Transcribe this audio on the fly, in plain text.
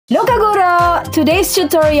Hello Kaguro! Today's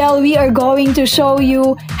tutorial, we are going to show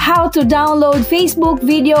you how to download Facebook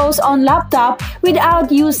videos on laptop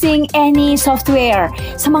without using any software.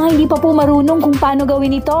 Sa mga hindi pa po marunong kung paano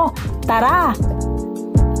gawin ito, tara!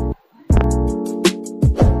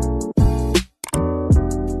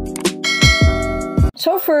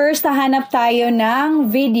 So first, hahanap tayo ng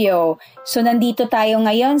video. So nandito tayo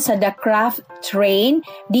ngayon sa The Craft Train.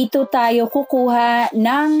 Dito tayo kukuha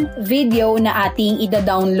ng video na ating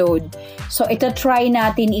ida-download. So ito try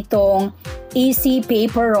natin itong Easy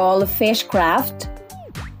Paper Roll Fish Craft.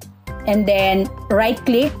 And then right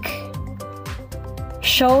click,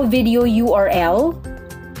 show video URL.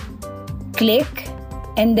 Click,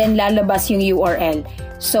 and then lalabas yung URL.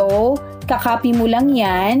 So kakopy mo lang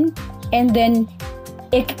yan, and then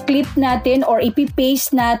i-clip natin or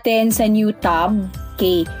ipi-paste natin sa new tab.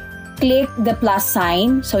 Okay. Click the plus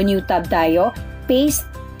sign. So, new tab tayo. Paste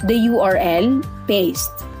the URL.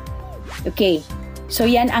 Paste. Okay. So,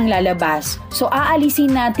 yan ang lalabas. So,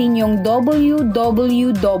 aalisin natin yung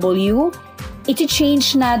www.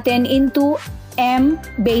 I-change natin into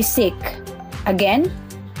mbasic. Again,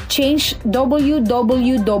 change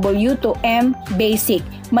www to mbasic.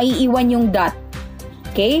 Maiiwan yung dot.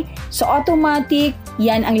 Okay? So, automatic,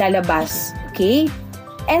 yan ang lalabas. Okay?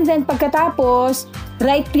 And then, pagkatapos,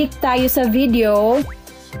 right-click tayo sa video.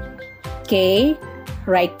 Okay?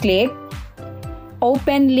 Right-click.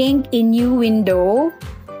 Open link in new window.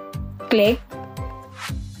 Click.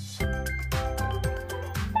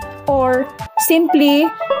 Or,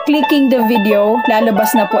 simply, clicking the video,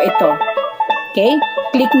 lalabas na po ito. Okay?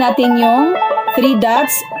 Click natin yung 3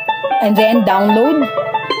 dots, and then download.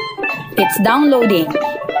 It's downloading.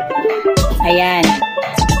 Ayan.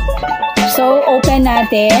 So, open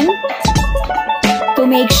natin to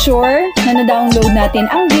make sure na na-download natin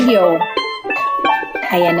ang video.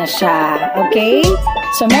 Ayan na siya. Okay?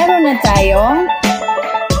 So, meron na tayong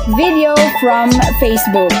video from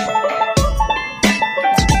Facebook.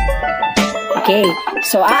 Okay.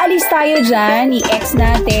 So, aalis tayo dyan. I-X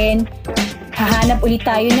natin. Hahanap ulit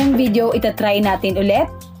tayo ng video. Itatry natin ulit.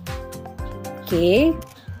 Okay.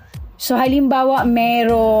 So, halimbawa,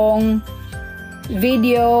 merong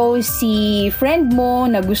video si friend mo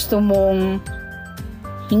na gusto mong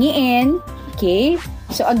hingiin. Okay.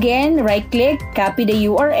 So, again, right-click, copy the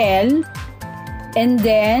URL, and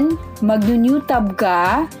then, mag-new tab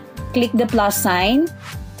ka, click the plus sign,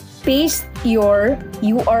 paste your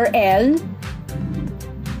URL,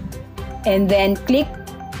 and then click,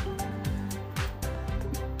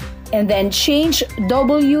 and then change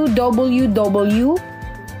www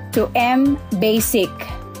to mbasic.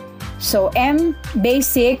 So,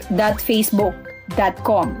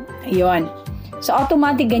 mbasic.facebook.com. Ayun. So,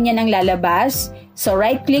 automatic ganyan ang lalabas. So,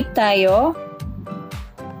 right-click tayo.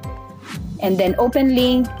 And then, open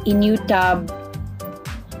link in new tab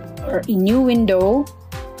or in new window.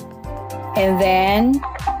 And then,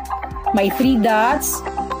 may 3 dots.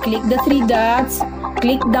 Click the 3 dots.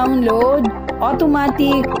 Click download.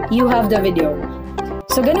 Automatic, you have the video.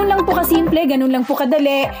 So, ganun lang po kasimple, ganun lang po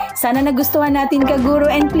kadali. Sana nagustuhan natin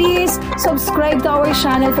Kaguro, and please subscribe to our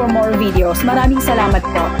channel for more videos. Maraming salamat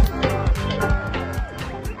po.